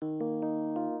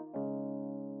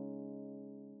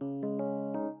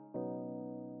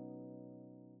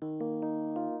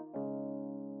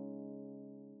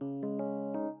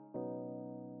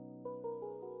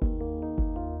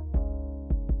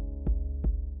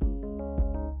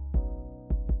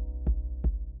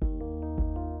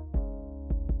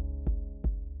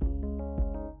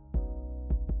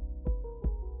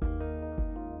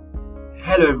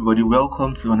Hello, everybody.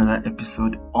 Welcome to another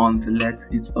episode on the Let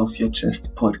It Off Your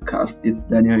Chest podcast. It's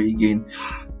Daniel again,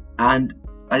 and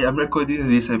I am recording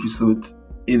this episode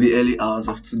in the early hours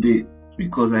of today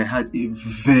because I had a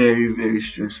very, very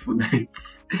stressful night.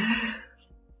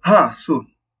 So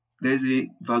there's a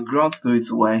background story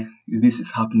to why this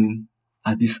is happening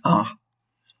at this hour.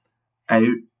 I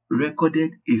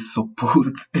recorded a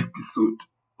supposed episode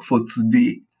for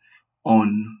today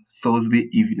on Thursday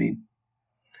evening.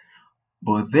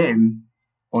 But then,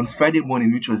 on Friday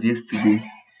morning, which was yesterday,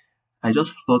 I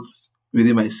just thought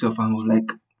within myself and was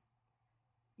like,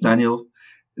 Daniel,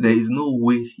 there is no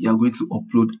way you're going to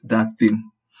upload that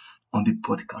thing on the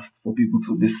podcast for people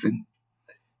to listen.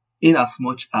 In as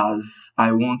much as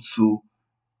I want to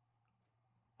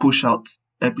push out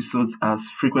episodes as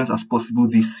frequent as possible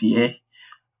this year,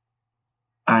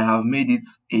 I have made it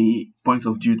a point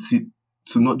of duty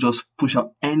to not just push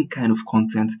out any kind of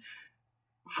content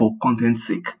for content's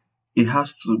sake. It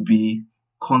has to be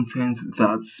content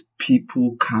that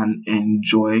people can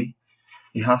enjoy.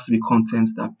 It has to be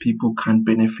content that people can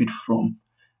benefit from.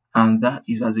 And that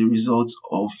is as a result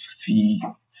of the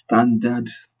standard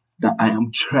that I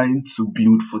am trying to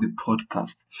build for the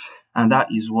podcast. And that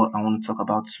is what I want to talk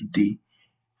about today.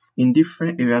 In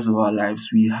different areas of our lives,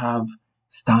 we have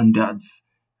standards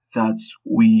that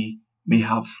we may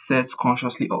have set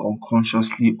consciously or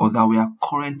unconsciously, or that we are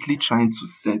currently trying to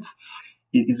set.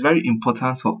 It is very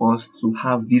important for us to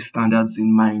have these standards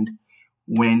in mind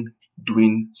when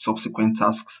doing subsequent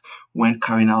tasks, when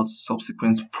carrying out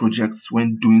subsequent projects,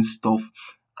 when doing stuff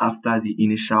after the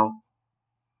initial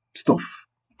stuff,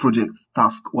 project,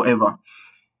 task, whatever.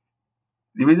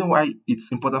 The reason why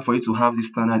it's important for you to have this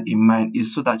standard in mind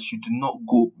is so that you do not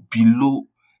go below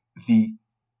the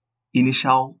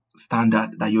initial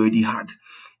standard that you already had.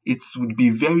 It would be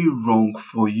very wrong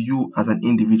for you as an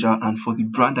individual and for the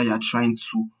brand that you're trying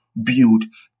to build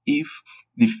if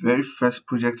the very first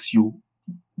projects you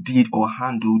did or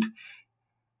handled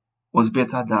was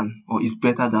better than or is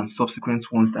better than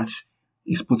subsequent ones that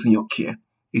is put in your care.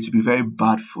 It would be very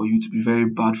bad for you, to be very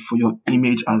bad for your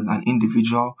image as an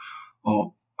individual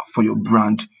or for your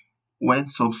brand when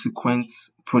subsequent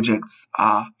projects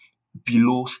are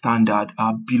below standard,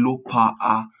 are below par,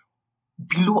 are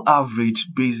below average,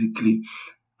 basically.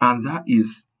 And that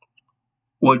is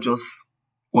what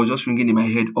was just ringing in my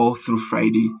head all through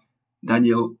Friday.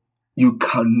 Daniel, you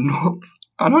cannot.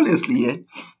 And honestly,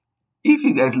 if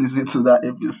you guys listen to that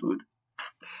episode,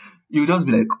 you'll just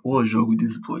be like, what's wrong with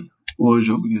this boy? What's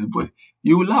wrong with this boy?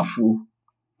 You will laugh,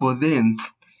 but then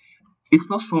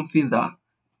it's not something that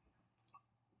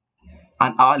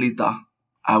an hour later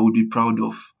I would be proud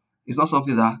of. It's not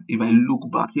something that if I look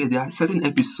back, there are certain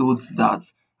episodes that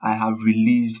I have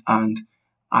released and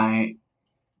I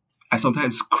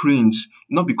sometimes cringe,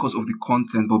 not because of the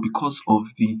content, but because of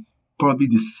probably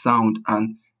the sound,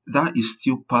 and that is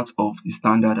still part of the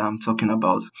standard I'm talking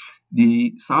about.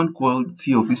 The sound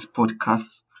quality of this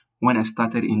podcast when I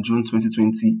started in June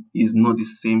 2020 is not the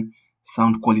same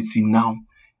sound quality now.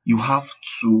 You have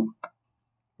to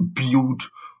build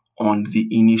on the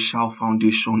initial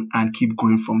foundation and keep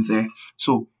going from there.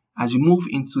 So as you move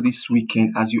into this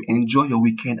weekend, as you enjoy your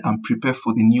weekend and prepare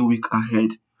for the new week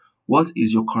ahead, what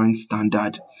is your current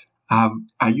standard? Are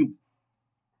you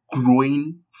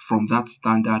growing from that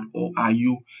standard, or are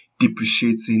you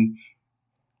depreciating,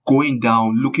 going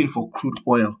down, looking for crude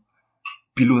oil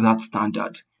below that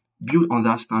standard? Build on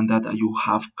that standard that you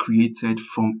have created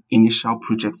from initial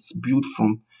projects. Build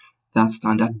from that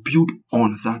standard, build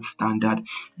on that standard.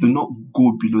 Do not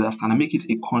go below that standard. Make it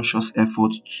a conscious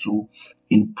effort to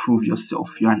improve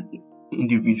yourself. You're an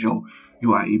individual,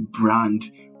 you are a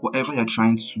brand. Whatever you're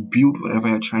trying to build, whatever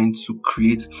you're trying to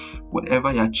create,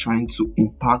 whatever you're trying to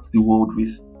impact the world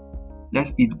with,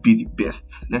 let it be the best.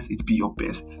 Let it be your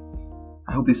best.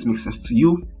 I hope this makes sense to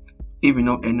you. If you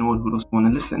know anyone who doesn't want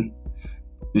to listen,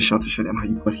 be sure to show them how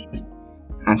you got here.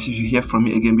 And if you hear from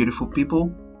me again, beautiful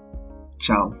people,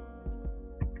 ciao.